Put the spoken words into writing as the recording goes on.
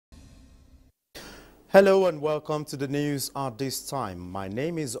Hello and welcome to the news at this time. My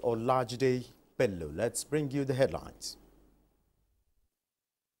name is Olajide Bello. Let's bring you the headlines.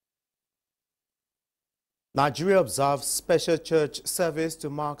 Nigeria observes special church service to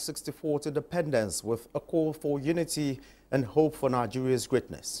mark 64th independence with a call for unity and hope for Nigeria's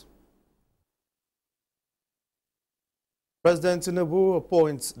greatness. President Tinubu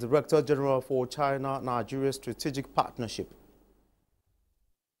appoints Director General for China-Nigeria Strategic Partnership.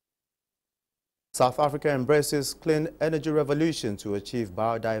 South Africa embraces clean energy revolution to achieve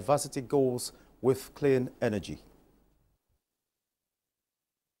biodiversity goals with clean energy.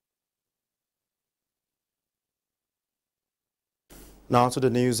 Now to the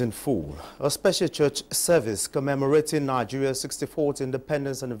news in full. A special church service commemorating Nigeria's 64th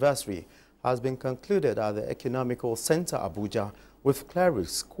independence anniversary has been concluded at the Economical Center, Abuja, with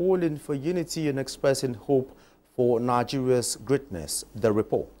clerics calling for unity and expressing hope for Nigeria's greatness. The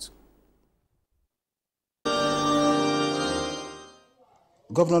report.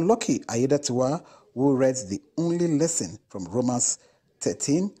 Governor Lucky Aiyedatiwa, who read the only lesson from Romans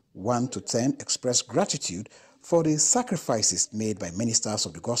 13, 1-10, expressed gratitude for the sacrifices made by ministers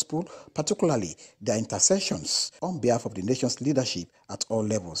of the gospel, particularly their intercessions on behalf of the nation's leadership at all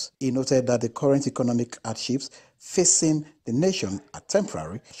levels. He noted that the current economic hardships facing the nation are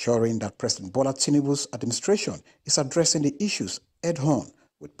temporary, assuring that President Bola Tinubu's administration is addressing the issues head-on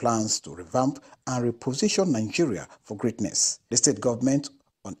with plans to revamp and reposition Nigeria for greatness. The state government,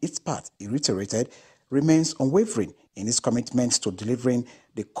 on its part, he reiterated, remains unwavering in its commitment to delivering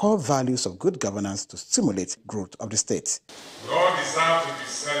the core values of good governance to stimulate growth of the state. We all deserve to be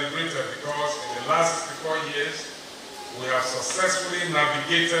celebrated because in the last 64 years, we have successfully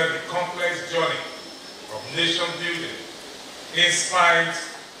navigated the complex journey of nation building in spite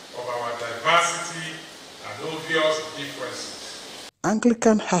of our diversity and obvious differences.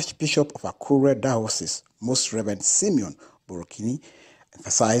 Anglican Archbishop of Akure Diocese, Most Reverend Simeon Borokini,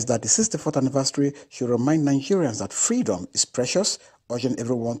 emphasized that the 64th anniversary should remind Nigerians that freedom is precious, urging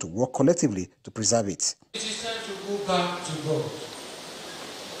everyone to work collectively to preserve it. It is time to go back to God.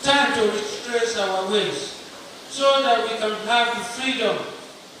 Time to retrace our ways so that we can have the freedom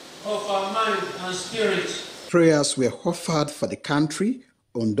of our mind and spirit. Prayers were offered for the country,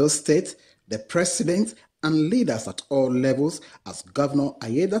 Ondo State, the President, and leaders at all levels as Governor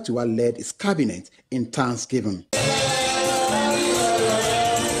Aiyedatiwa led his cabinet in Thanksgiving.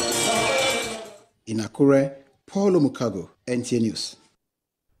 In Akure, Paul Omukago, NTA News.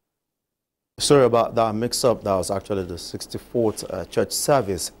 Sorry about that mix-up. That was actually the 64th church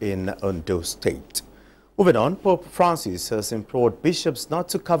service in Ondo State. Moving on, Pope Francis has implored bishops not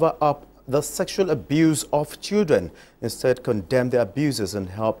to cover up the sexual abuse of children, instead condemn the abusers and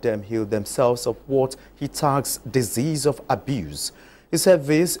help them heal themselves of what he tags disease of abuse. He said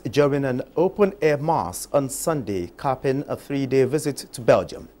this during an open-air mass on Sunday, capping a 3-day visit to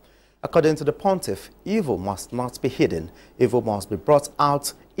Belgium. According to the pontiff, evil must not be hidden. Evil must be brought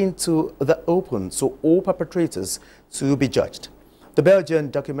out into the open so all perpetrators to be judged. The Belgian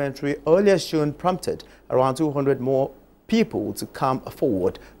documentary earlier shown prompted around 200 more people to come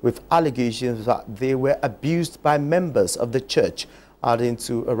forward with allegations that they were abused by members of the church, adding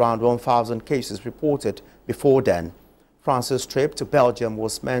to around 1,000 cases reported before then. Francis' trip to Belgium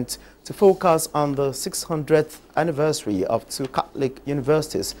was meant to focus on the 600th anniversary of two Catholic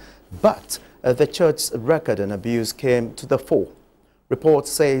universities, but the church's record and abuse came to the fore. Report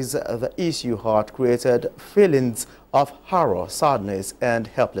says the issue had created feelings of horror, sadness, and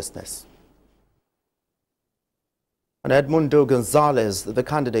helplessness. And Edmundo Gonzalez, the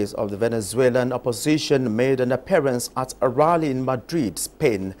candidate of the Venezuelan opposition, made an appearance at a rally in Madrid,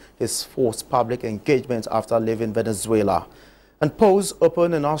 Spain, his fourth public engagement after leaving Venezuela. And polls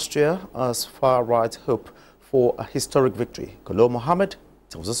open in Austria as far-right hope for a historic victory. Kolo Mohammed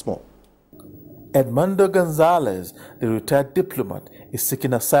tells us more. Edmundo Gonzalez, the retired diplomat, is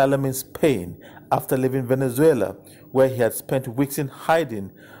seeking asylum in Spain after leaving Venezuela, where he had spent weeks in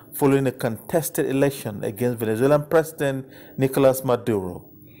hiding following a contested election against Venezuelan President Nicolas Maduro.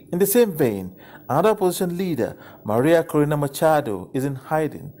 In the same vein, another opposition leader, Maria Corina Machado, is in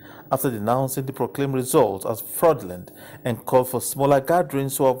hiding after denouncing the proclaimed results as fraudulent and called for smaller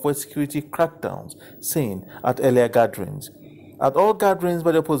gatherings to avoid security crackdowns seen at earlier gatherings. At all gatherings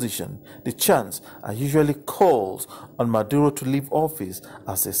by the opposition, the chants are usually calls on Maduro to leave office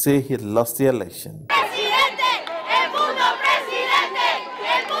as they say he lost the election.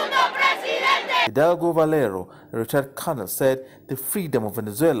 Hidalgo Valero, a retired colonel, said the freedom of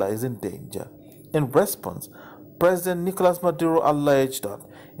Venezuela is in danger. In response, President Nicolas Maduro alleged that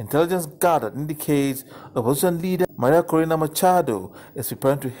intelligence gathered indicates opposition leader Maria Corina Machado is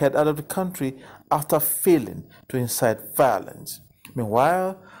preparing to head out of the country after failing to incite violence.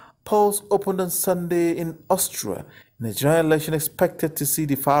 Meanwhile, polls opened on Sunday in Austria. In the general election expected to see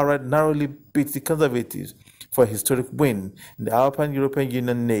the far-right narrowly beat the Conservatives for a historic win in the Alpine European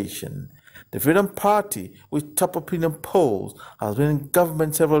Union nation. The Freedom Party, with top opinion polls, has been in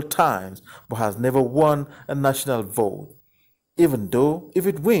government several times but has never won a national vote. Even though, if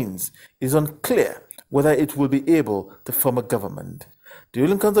it wins, it is unclear whether it will be able to form a government. The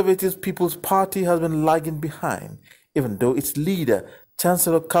ruling Conservative People's Party has been lagging behind, even though its leader,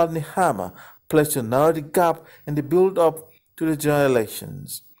 Chancellor Karl Nehammer, pledged to narrow the gap in the build-up to the general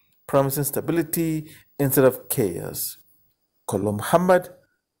elections, promising stability instead of chaos. Kolom Muhammad,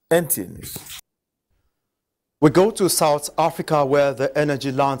 NTA News. We go to South Africa, where the energy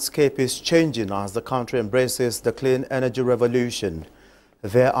landscape is changing as the country embraces the clean energy revolution.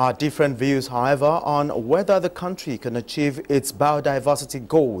 There are different views, however, on whether the country can achieve its biodiversity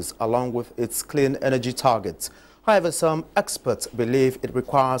goals along with its clean energy targets. However, some experts believe it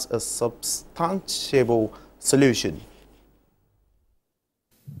requires a substantiable solution.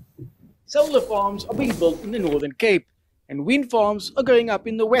 Solar farms are being built in the Northern Cape, and wind farms are going up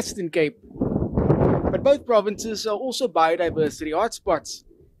in the Western Cape. But both provinces are also biodiversity hotspots,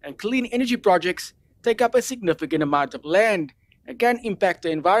 and clean energy projects take up a significant amount of land and can impact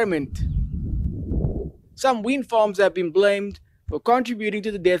the environment. Some wind farms have been blamed for contributing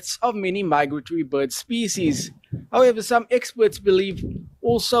to the deaths of many migratory bird species. However, some experts believe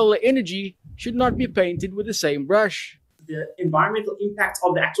all solar energy should not be painted with the same brush. The environmental impact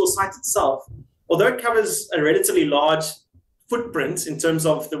of the actual site itself, although it covers a relatively large footprint in terms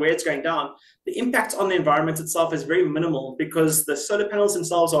of the way it's going down, the impact on the environment itself is very minimal because the solar panels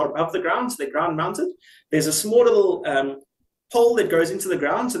themselves are above the ground, so they're ground mounted. There's a small little pole that goes into the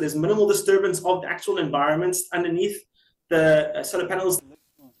ground, so there's minimal disturbance of the actual environment underneath the solar panels.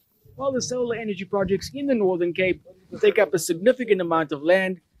 While the solar energy projects in the Northern Cape take up a significant amount of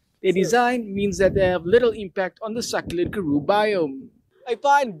land, their design means that they have little impact on the succulent Karoo biome. A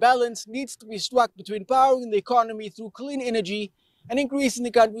fine balance needs to be struck between powering the economy through clean energy and increasing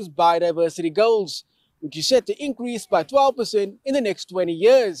the country's biodiversity goals, which is set to increase by 12% in the next 20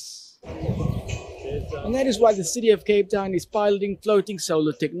 years. And that is why the city of Cape Town is piloting floating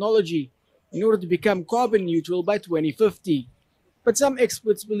solar technology in order to become carbon neutral by 2050. But some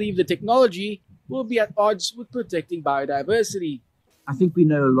experts believe the technology will be at odds with protecting biodiversity. I think we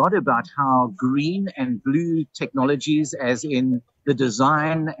know a lot about how green and blue technologies, as in the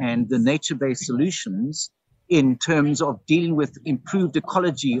design and the nature-based solutions, in terms of dealing with improved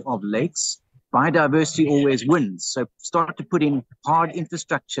ecology of lakes, biodiversity always wins. So start to put in hard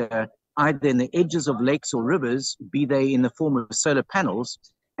infrastructure, either in the edges of lakes or rivers, be they in the form of solar panels,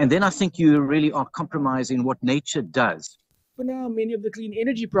 and then I think you really are compromising what nature does. For now, many of the clean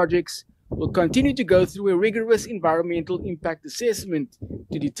energy projects will continue to go through a rigorous environmental impact assessment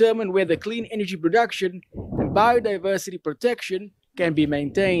to determine whether clean energy production and biodiversity protection can be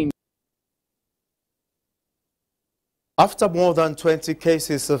maintained. After more than 20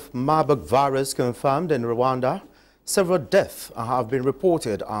 cases of Marburg virus confirmed in Rwanda, several deaths have been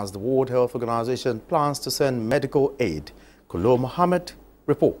reported as the World Health Organization plans to send medical aid. Kulo Mohammed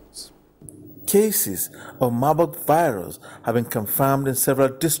reports. Cases of Marburg virus have been confirmed in several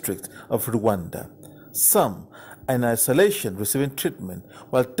districts of Rwanda. Some are in isolation receiving treatment,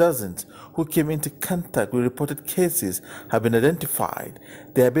 while dozens who came into contact with reported cases have been identified.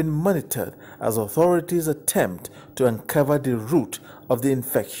 They have been monitored as authorities attempt to uncover the root of the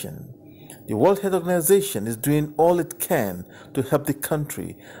infection. The World Health Organization is doing all it can to help the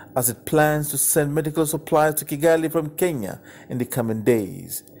country as it plans to send medical supplies to Kigali from Kenya in the coming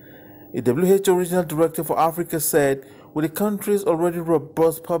days. A WHO Regional Director for Africa said, with the country's already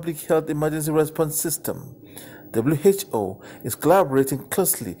robust public health emergency response system, WHO is collaborating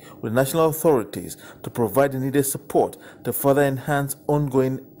closely with national authorities to provide the needed support to further enhance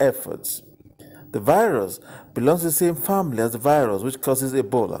ongoing efforts. The virus belongs to the same family as the virus which causes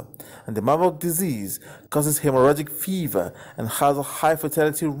Ebola, and the Marburg disease causes hemorrhagic fever and has a high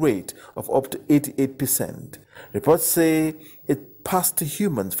fatality rate of up to 88%. Reports say it passed to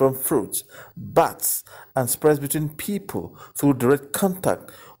humans from fruits, bats, and spreads between people through direct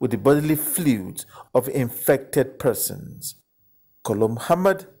contact with the bodily fluids of infected persons. Kolom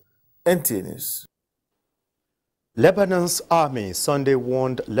Muhammad, NTA News. Lebanon's army Sunday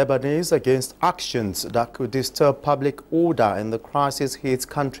warned Lebanese against actions that could disturb public order in the crisis-hit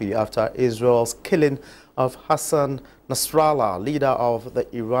country after Israel's killing of Hassan Nasrallah, leader of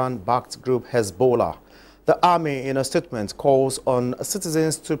the Iran-backed group Hezbollah. The army, in a statement, calls on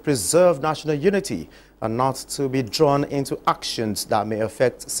citizens to preserve national unity and not to be drawn into actions that may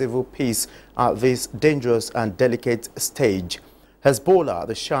affect civil peace at this dangerous and delicate stage. Hezbollah,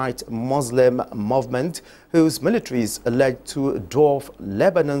 the Shiite Muslim movement, whose military is alleged to dwarf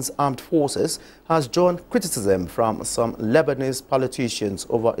Lebanon's armed forces, has drawn criticism from some Lebanese politicians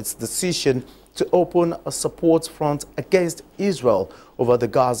over its decision to open a support front against Israel over the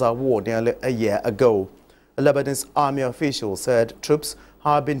Gaza war nearly a year ago. A Lebanese army official said troops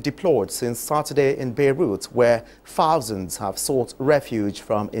have been deployed since Saturday in Beirut, where thousands have sought refuge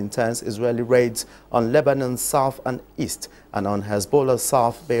from intense Israeli raids on Lebanon's south and east and on Hezbollah's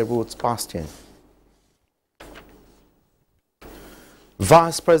South Beirut bastion.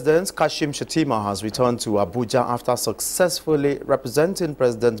 Vice President Kashim Shettima has returned to Abuja after successfully representing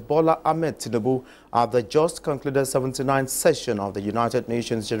President Bola Ahmed Tinubu at the just concluded 79th session of the United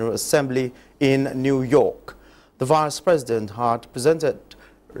Nations General Assembly in New York. The Vice President had presented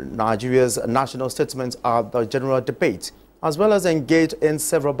Nigeria's national statement at the general debate, as well as engaged in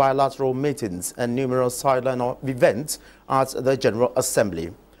several bilateral meetings and numerous sideline events at the General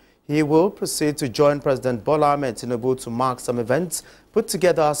Assembly. He will proceed to join President Bola Ahmed Tinubu to mark some events put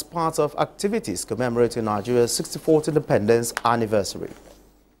together as part of activities commemorating Nigeria's 64th independence anniversary.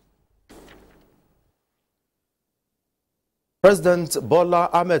 President Bola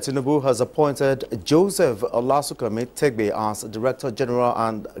Ahmed Tinubu has appointed Joseph Olasukemi Tegbe as Director General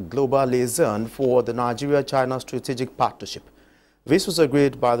and Global Liaison for the Nigeria-China Strategic Partnership. This was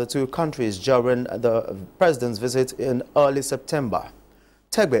agreed by the two countries during the President's visit in early September.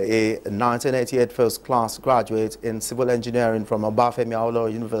 Tegbe, a 1988 first-class graduate in civil engineering from Obafemi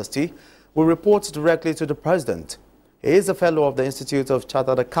Awolowo University, will report directly to the President. He is a fellow of the Institute of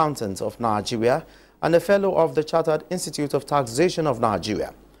Chartered Accountants of Nigeria and a fellow of the Chartered Institute of Taxation of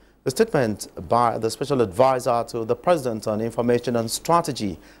Nigeria. The statement by the Special Advisor to the President on Information and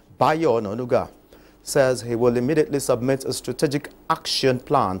Strategy, Bayo Ononuga, says he will immediately submit a strategic action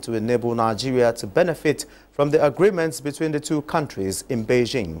plan to enable Nigeria to benefit from the agreements between the two countries in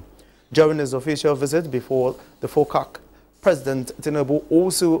Beijing. During his official visit before the FOCAC, President Tinubu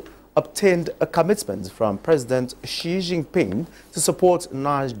also obtained a commitment from President Xi Jinping to support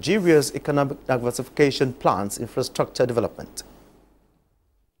Nigeria's economic diversification plans infrastructure development.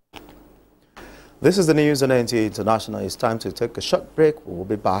 This is the news on NTA International. It's time to take a short break. We will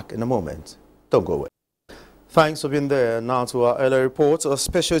be back in a moment. Don't go away. Thanks for being there. Now to our earlier report. A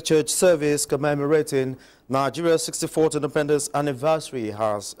special church service commemorating Nigeria's 64th independence anniversary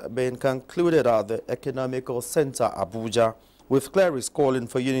has been concluded at the Economical Center, Abuja, with clerics calling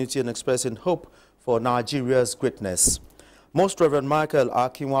for unity and expressing hope for Nigeria's greatness. Most Reverend Michael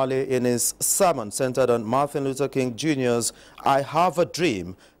Akinwale, in his sermon centered on Martin Luther King Jr.'s I Have a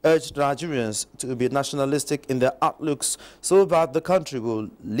Dream, urged Nigerians to be nationalistic in their outlooks so that the country will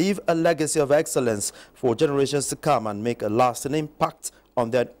leave a legacy of excellence for generations to come and make a lasting impact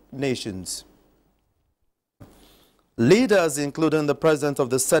on their nations. Leaders, including the President of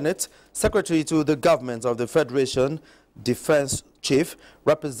the Senate, Secretary to the Government of the Federation, Defense Chief,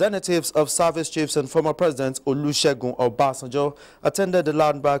 representatives of service chiefs and former President Olusegun Obasanjo attended the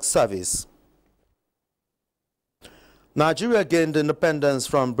landmark service. Nigeria gained independence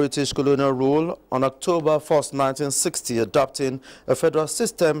from British colonial rule on October 1, 1960, adopting a federal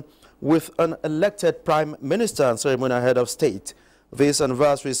system with an elected Prime Minister and ceremonial head of state. This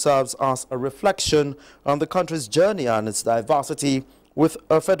anniversary serves as a reflection on the country's journey and its diversity, with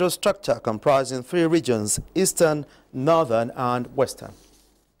a federal structure comprising 3 regions: Eastern, Northern, and Western.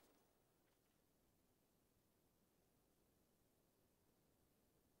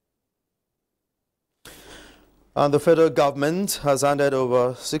 And the federal government has handed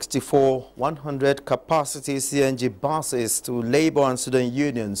over 64 100-capacity CNG buses to labor and student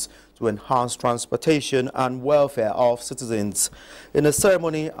unions to enhance transportation and welfare of citizens. In a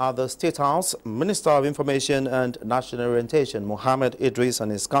ceremony at the State House, Minister of Information and National Orientation Mohammed Idris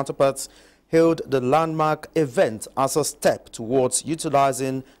and his counterparts hailed the landmark event as a step towards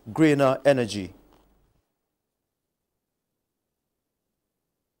utilizing greener energy.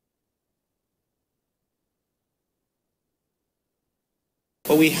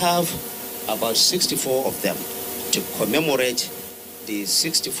 But we have about 64 of them to commemorate the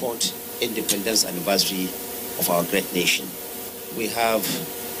 64th independence anniversary of our great nation. We have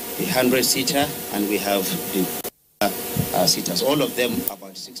the 100-seater and we have the seaters, all of them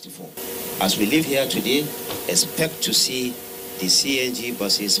about 64. As we live here today, expect to see the CNG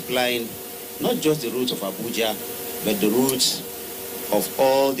buses plying not just the route of Abuja, but the routes of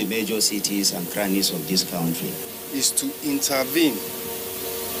all the major cities and crannies of this country. Is to intervene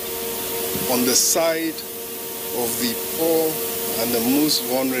on the side of the poor and the most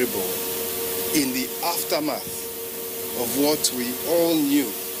vulnerable in the aftermath of what we all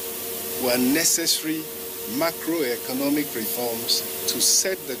knew were necessary macroeconomic reforms to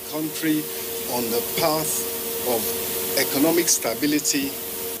set the country on the path of economic stability.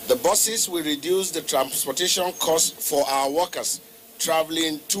 The buses will reduce the transportation costs for our workers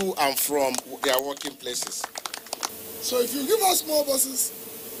traveling to and from their working places. So if you give us more buses,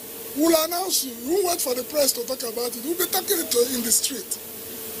 we'll announce you. We won't wait for the press to talk about it. We'll be talking it in the street.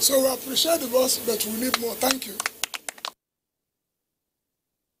 So we appreciate the bus, but we need more. Thank you.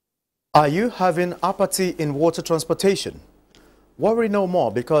 Are you having apathy in water transportation? Worry no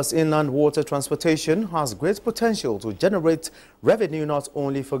more, because inland water transportation has great potential to generate revenue not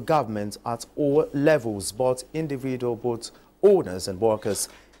only for government at all levels, but individual boat owners and workers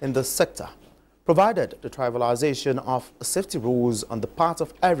in the sector, provided the trivialization of safety rules on the part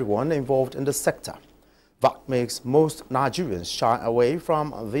of everyone involved in the sector. That makes most Nigerians shy away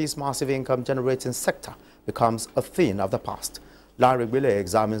from this massive income-generating sector becomes a thing of the past. Larry Gbile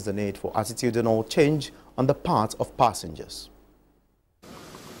examines the need for attitudinal change on the part of passengers.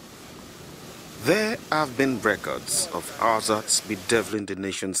 There have been records of hazards bedeviling the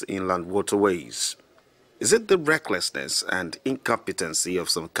nation's inland waterways. Is it the recklessness and incompetency of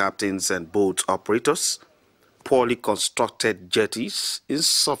some captains and boat operators? Poorly constructed jetties,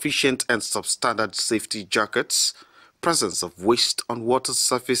 insufficient and substandard safety jackets, presence of waste on water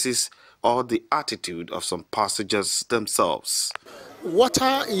surfaces, or the attitude of some passengers themselves?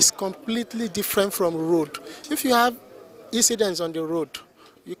 Water is completely different from road. If you have incidents on the road,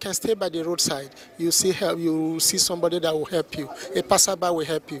 you can stay by the roadside. You see help. You see somebody that will help you. A passerby will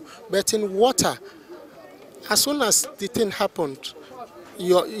help you. But in water, as soon as the thing happened,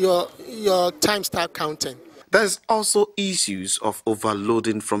 your time start counting. There's also issues of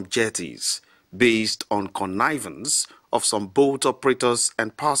overloading from jetties based on connivance of some boat operators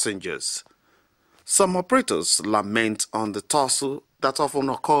and passengers. Some operators lament on the tussle that often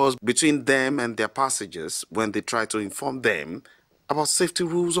occurs between them and their passengers when they try to inform them about safety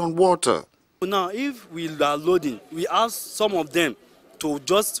rules on water. Now, if we are loading, we ask some of them to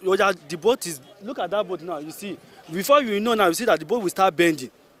just, the boat is, look at that boat now, you see, before you know now, you see that the boat will start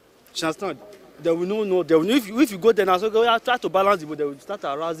bending. You understand? They will know, if you go there now, so try to balance the boat, they will start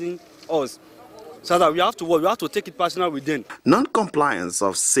harassing us. So that we have to take it personal with them. Non-compliance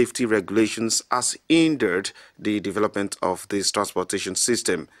of safety regulations has hindered the development of this transportation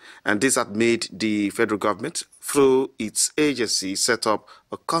system, and this had made the federal government, through its agency, set up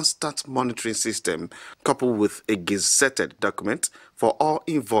a constant monitoring system coupled with a gazetted document for all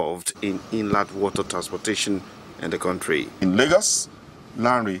involved in inland water transportation in the country. In Lagos,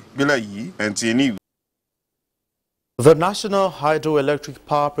 Larry Gbile, NTA News. The National Hydroelectric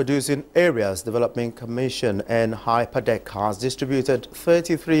Power Producing Areas Development Commission and Hyperdeck has distributed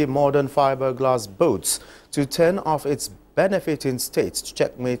 33 modern fiberglass boats to 10 of its benefiting states to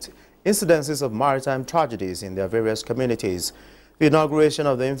checkmate incidences of maritime tragedies in their various communities. The inauguration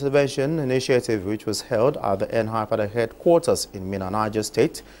of the intervention initiative, which was held at the Hyperdeck headquarters in Minna, Niger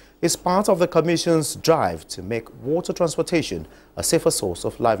State, is part of the Commission's drive to make water transportation a safer source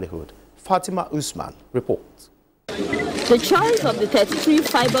of livelihood. Fatima Usman reports. The choice of the 33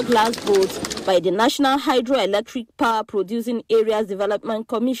 fiberglass boats by the National Hydroelectric Power Producing Areas Development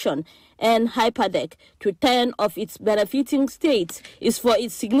Commission and Hyperdeck to 10 of its benefiting states is for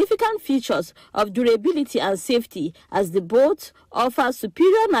its significant features of durability and safety, as the boats offer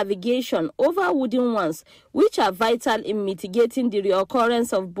superior navigation over wooden ones, which are vital in mitigating the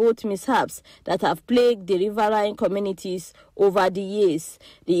reoccurrence of boat mishaps that have plagued the riverine communities over the years.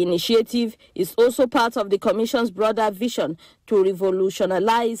 The initiative is also part of the Commission's broader vision to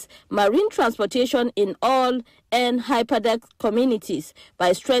revolutionize marine transportation in all and Hyperdeck communities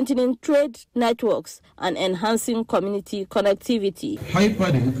by strengthening trade networks and enhancing community connectivity.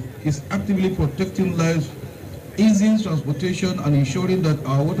 Hyperdeck is actively protecting lives, easing transportation, and ensuring that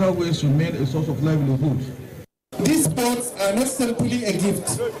our waterways remain a source of livelihood. These boats are not simply a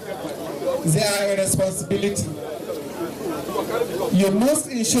gift, they are a responsibility. You must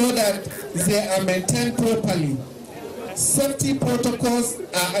ensure that they are maintained properly, safety protocols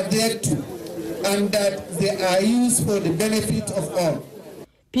are adhered to, and that they are used for the benefit of all.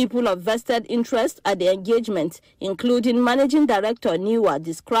 People of vested interest at the engagement, including Managing Director Niwa,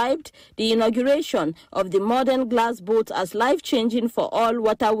 described the inauguration of the modern glass boat as life-changing for all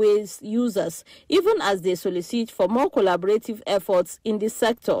waterways users, even as they solicit for more collaborative efforts in this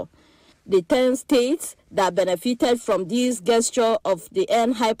sector. The 10 states that benefited from this gesture of the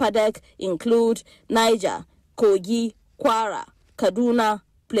Hyperdeck include Niger, Kogi, Kwara, Kaduna,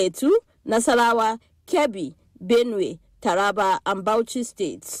 Plateau, Nasarawa, Kebbi, Benue, Taraba, and Bauchi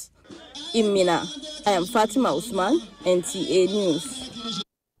states. In Mina, I am Fatima Usman, NTA News.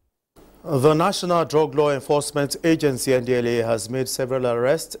 The National Drug Law Enforcement Agency, NDLA, has made several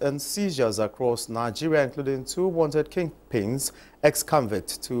arrests and seizures across Nigeria, including 2 wanted kingpins,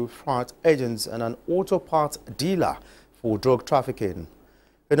 ex-convicts, 2 fraud agents, and an auto part dealer for drug trafficking.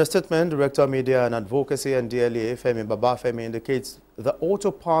 In a statement, Director of Media and Advocacy NDLA, Femi Babafemi, indicates the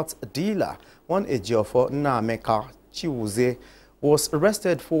auto parts dealer, one Ejiofor Nameka Chiuze, was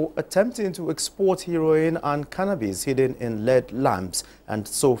arrested for attempting to export heroin and cannabis hidden in lead lamps and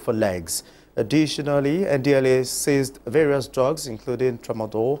sofa legs. Additionally, NDLA seized various drugs, including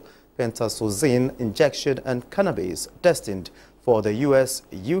tramadol, pentazocine injection, and cannabis, destined for the US,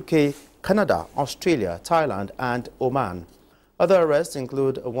 UK, Canada, Australia, Thailand, and Oman. Other arrests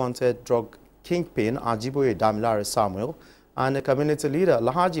include a wanted drug kingpin, Ajiboye Damilare Samuel, and a community leader,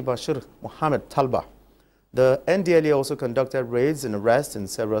 Lahaji Bashir Mohammed Talba. The NDLA also conducted raids and arrests in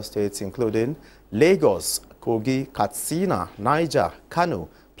several states, including Lagos, Kogi, Katsina, Niger, Kano,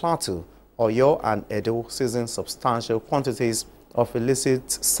 Plateau, Oyo, and Edo, seizing substantial quantities of illicit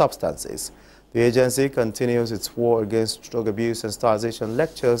substances. The agency continues its war against drug abuse and sensitization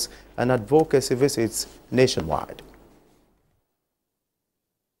lectures and advocacy visits nationwide.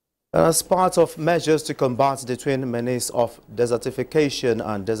 As part of measures to combat the twin menace of desertification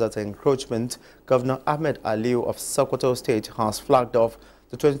and desert encroachment, Governor Ahmed Aliu of Sokoto State has flagged off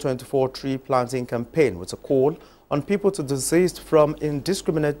the 2024 tree planting campaign with a call on people to desist from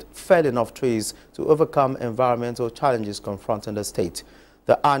indiscriminate felling of trees to overcome environmental challenges confronting the state.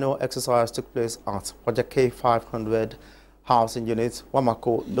 The annual exercise took place at Wajake 500 housing units,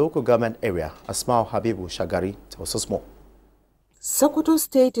 Wamako local government area. Asmao Habibu Shagari tells us more. Sokoto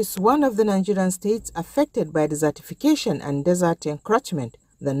State is one of the Nigerian states affected by desertification and desert encroachment.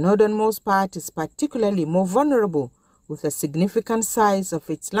 The northernmost part is particularly more vulnerable, with a significant size of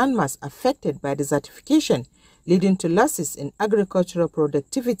its landmass affected by desertification, leading to losses in agricultural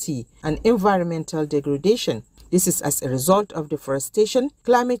productivity and environmental degradation. This is as a result of deforestation,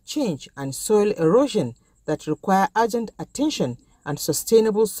 climate change, and soil erosion that require urgent attention and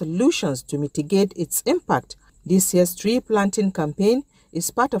sustainable solutions to mitigate its impact. This year's tree planting campaign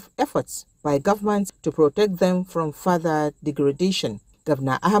is part of efforts by governments to protect them from further degradation.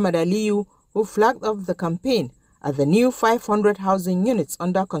 Governor Ahmed Aliu, who flagged off the campaign at the new 500 housing units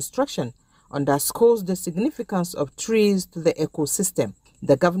under construction, underscores the significance of trees to the ecosystem.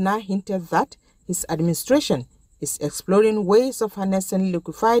 The governor hinted that his administration is exploring ways of harnessing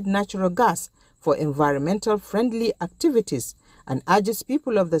liquefied natural gas for environmental-friendly activities and urges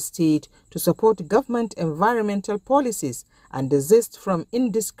people of the state to support government environmental policies and desist from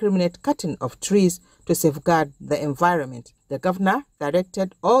indiscriminate cutting of trees to safeguard the environment. The governor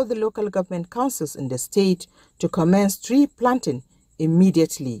directed all the local government councils in the state to commence tree planting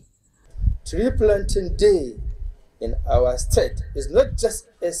immediately. Tree planting day in our state is not just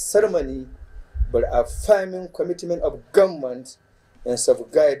a ceremony, but a firm commitment of government in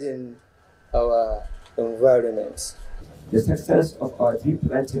safeguarding our environment. The success of our tree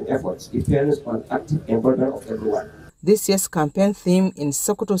planting efforts depends on active involvement of everyone. This year's campaign theme in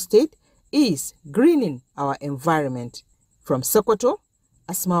Sokoto State is Greening Our Environment. From Sokoto,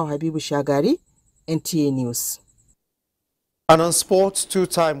 Asmao Habibu Shagari, NTA News. And on sports,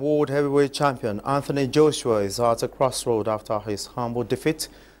 2-time world heavyweight champion Anthony Joshua is at a crossroad after his humble defeat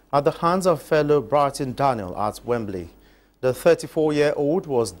at the hands of fellow Brighton Daniel at Wembley. The 34-year-old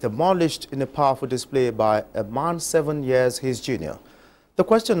was demolished in a powerful display by a man 7 years his junior. The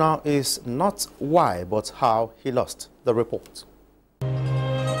question now is not why, but how he lost. The report.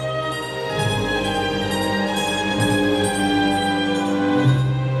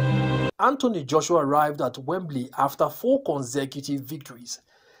 Anthony Joshua arrived at Wembley after 4 consecutive victories,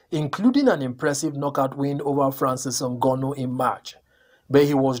 including an impressive knockout win over Francis Ngannou in March. But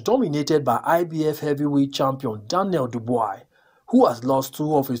he was dominated by IBF heavyweight champion Daniel Dubois, who has lost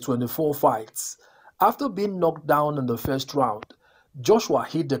 2 of his 24 fights. After being knocked down in the first round, Joshua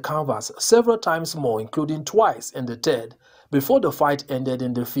hit the canvas several times more, including twice in the third, before the fight ended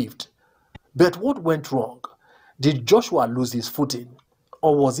in the 5th. But what went wrong? Did Joshua lose his footing,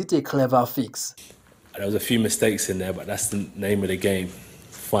 or was it a clever fix? There was a few mistakes in there, but that's the name of the game.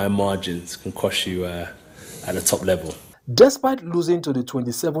 Fine margins can cost you at the top level. Despite losing to the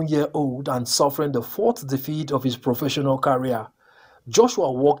 27-year-old and suffering the 4th defeat of his professional career,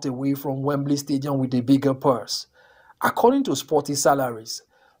 Joshua walked away from Wembley Stadium with a bigger purse. According to Sporty Salaries,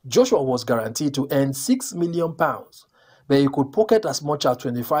 Joshua was guaranteed to earn £6 million, but he could pocket as much as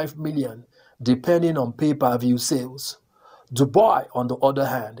 $25 million, depending on pay-per-view sales. Dubois, on the other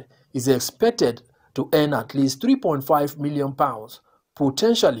hand, is expected to earn at least £3.5 million,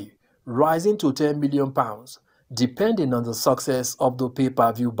 potentially rising to £10 million, depending on the success of the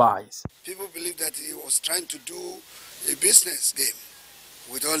pay-per-view buys. People believe that he was trying to do a business game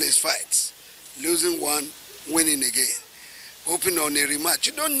with all his fights, losing one, winning again, hoping on a rematch.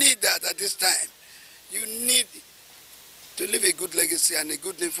 You don't need that at this time. You need to leave a good legacy and a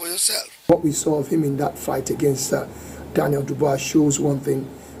good name for yourself. What we saw of him in that fight against Daniel Dubois shows one thing,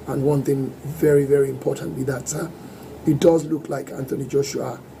 and one thing very, very importantly, that it does look like Anthony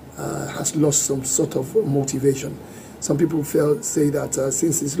Joshua has lost some sort of motivation. Some people say that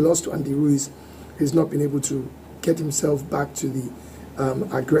since he's lost to Andy Ruiz, he's not been able to get himself back to the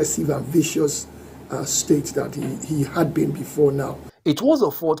aggressive and vicious state that he had been before now. It was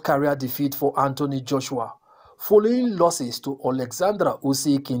a fourth career defeat for Anthony Joshua, following losses to Alexandra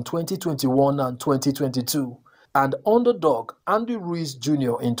Usyk in 2021 and 2022, and underdog Andy Ruiz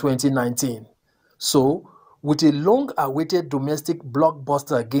Jr. in 2019. So, with a long-awaited domestic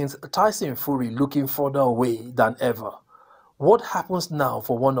blockbuster against Tyson Fury looking further away than ever, what happens now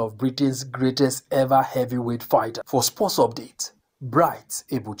for one of Britain's greatest ever heavyweight fighter? For Sports Update, Bright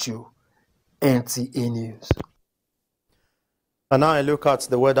Ebuchu, NTA News. And now I look at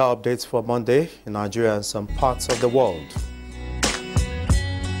the weather updates for Monday in Nigeria and some parts of the world.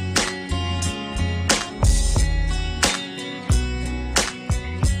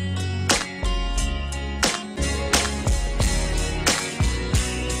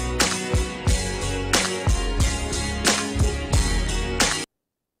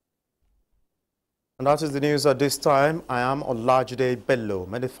 And that is the news at this time. I am Olajide Bello.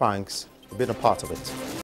 Many thanks for being a part of it.